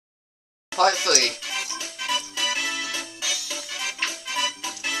part 3.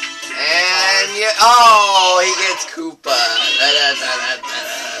 And yeah, oh, he gets Koopa.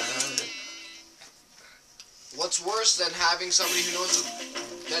 What's worse than having somebody who knows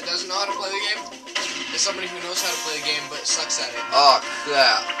that doesn't know how to play the game is somebody who knows how to play the game but sucks at it. Oh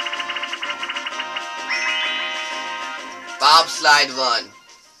crap! Bobslide Run.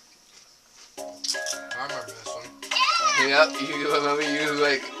 I remember this one. Yep, you remember you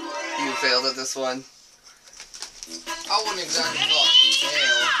failed at this one. I wouldn't exactly call it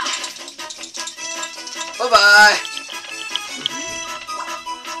fail. Bye bye.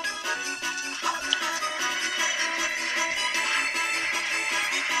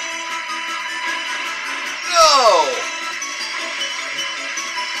 No.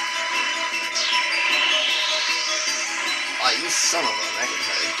 Oh, you son of a! I can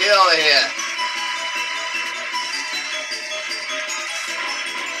tell you. Get over here.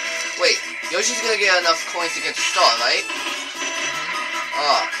 Wait, Yoshi's gonna get enough coins to get the star, right?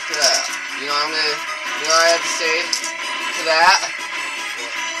 Oh crap! You know what I have to say to that?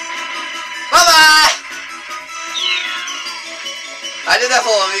 Bye bye! I did that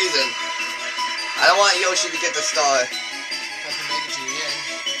for a reason. I don't want Yoshi to get the star. I can make it to the end.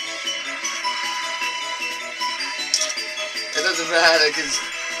 It doesn't matter because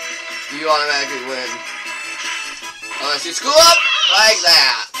you automatically win. Unless you screw up like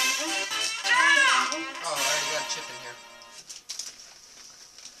that. Oh, I already got a chip in here.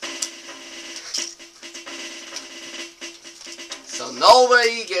 So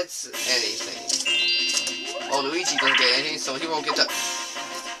nobody gets anything. Oh, Luigi doesn't get anything, so he won't get the...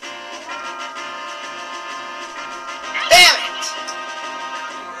 Damn it!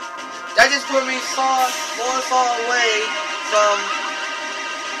 That just put me far away from...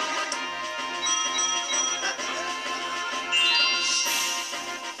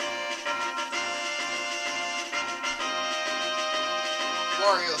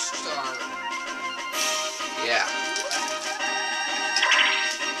 Wario Star. Yeah.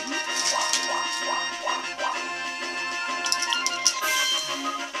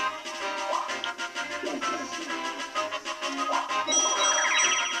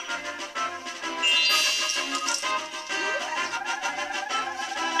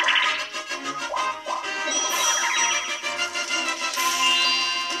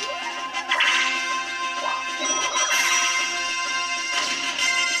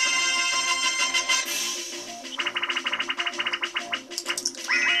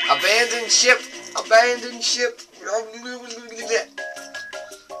 Abandoned ship! Abandoned ship!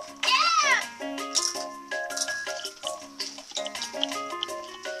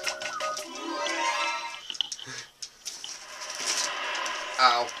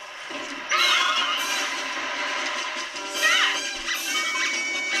 Ow.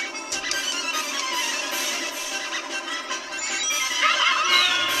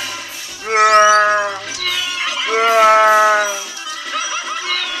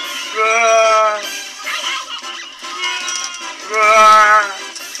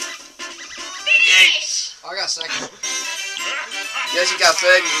 I got second. Yoshi got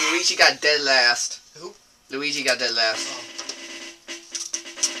third, and Luigi got dead last. Who? Luigi got dead last.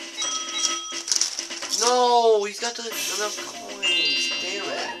 Oh. No, he's got enough coins. Damn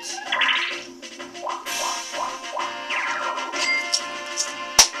it.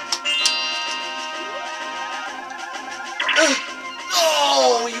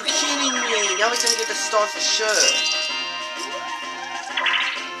 No, you kidding me? Now he's gonna get the star for sure.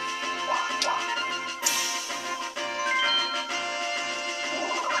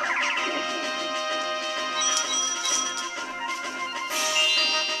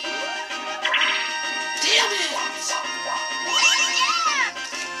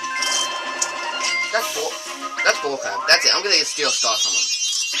 That's bullcrap. That's it. I'm gonna get Steel Star from him.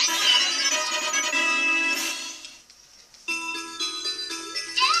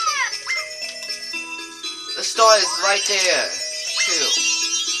 The star is right there, too.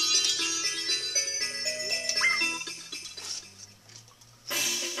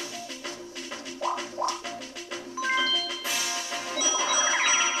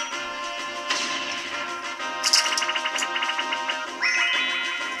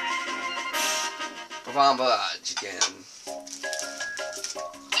 Barrage again.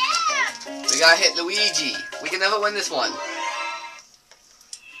 We gotta hit Luigi. We can never win this one.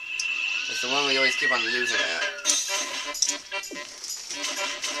 It's the one we always keep on losing at.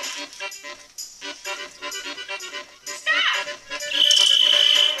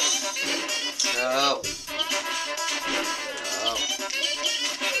 No. No.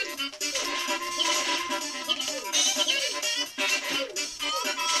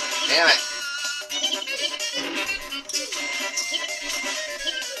 Damn it.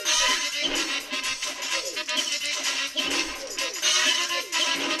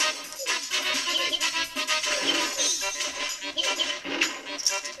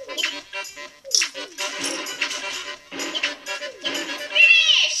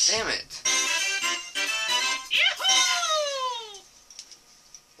 Damn it.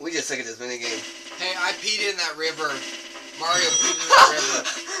 We just suck at this minigame. Hey, I peed in that river. Mario peed in that river.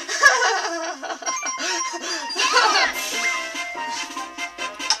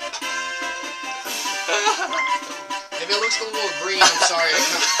 If it looks a little green, I'm sorry.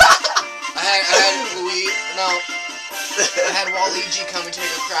 I had Waluigi come and take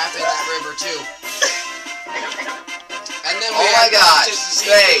a crap in that river too. And then we had just to see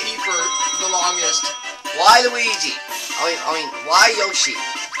the keeper the longest. Why Luigi? I mean, why Yoshi?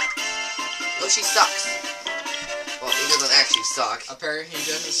 Yoshi sucks. Well, he doesn't actually suck. Apparently, he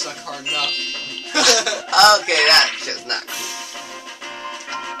doesn't suck hard enough. Okay, that's just not cool.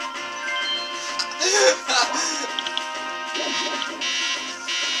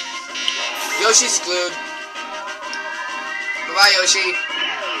 Yoshi's screwed. Goodbye, Yoshi.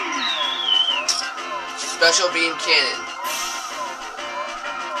 Special beam cannon.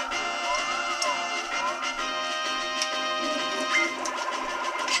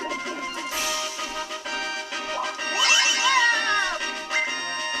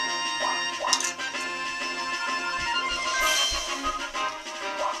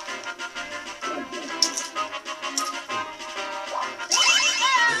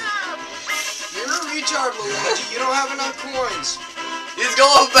 Retard, Luigi, you don't have enough coins. He's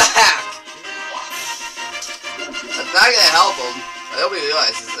going back. That's not gonna help him. I hope he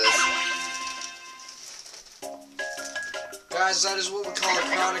realizes this. Guys, that is what we call a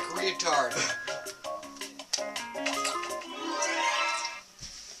chronic retard.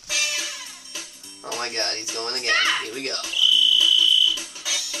 Oh my god, he's going again. Here we go.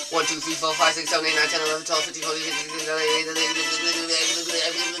 1, 2, 3, 4, 5, 6, 7, 8, 9, 10, 11, 12, 15, 14, 15, 16, 17,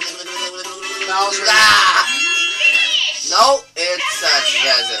 Bowser. Ah! No, it's a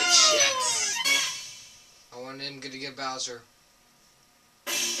treasure chest. I wanted him to get Bowser.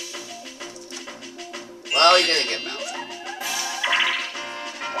 Well, he didn't get Bowser.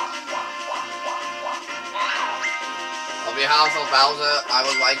 On behalf of Bowser, I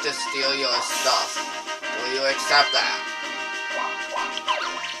would like to steal your stuff. Will you accept that?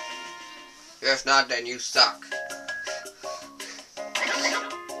 If not, then you suck.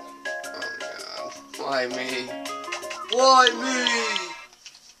 Why me? Why me?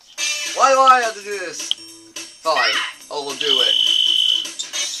 Why do I have to do this? Fine, I will do it.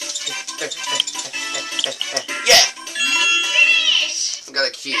 Yeah! I got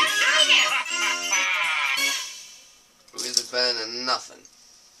a key. At least it's better than nothing.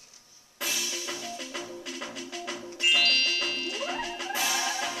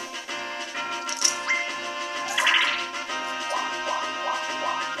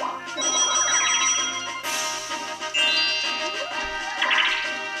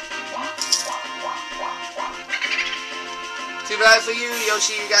 Too bad for you,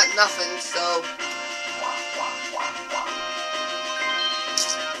 Yoshi, you got nothing, so...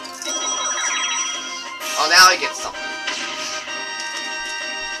 Oh, now he gets something.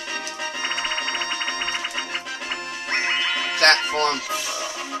 Platform.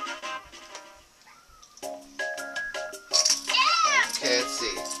 Okay, let's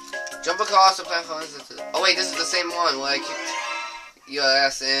see. Jump across the platform. Oh wait, this is the same one where I kicked your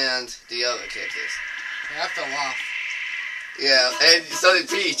ass and the other characters. Yeah, I fell off. Yeah, and so did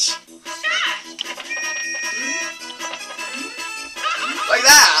Peach. Like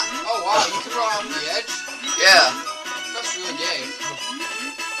that! Oh wow, you can run off the edge? Yeah. That's really gay.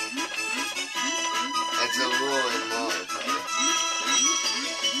 It's a rule in Mario Party.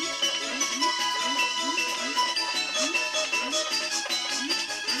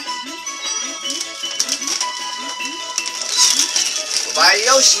 Bye,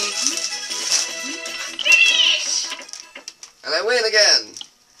 Yoshi! And I win again!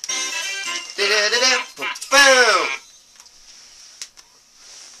 Boom!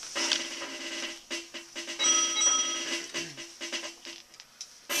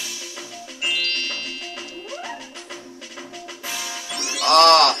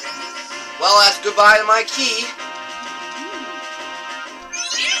 Ah, well, that's goodbye to my key.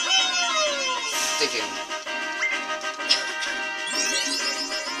 Sticking.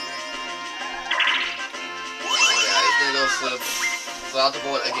 Oh yeah, he's gonna go flip out the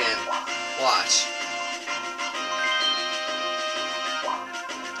board again. Watch.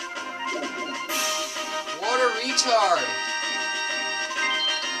 What a retard!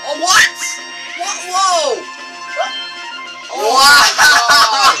 Oh What? Whoa! Oh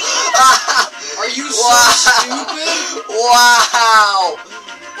Wow! Are you so Wow! stupid? Wow!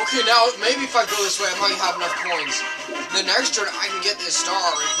 Okay, now maybe if I go this way, I might have enough coins. The next turn, I can get this star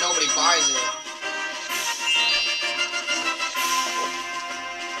if nobody buys it.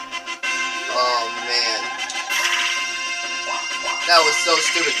 Oh man, that was so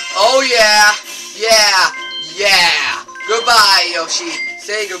stupid. Oh yeah, yeah. Goodbye, Yoshi.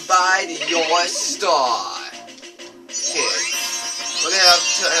 Say goodbye to your star. Okay, we're gonna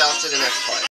head off to the next part.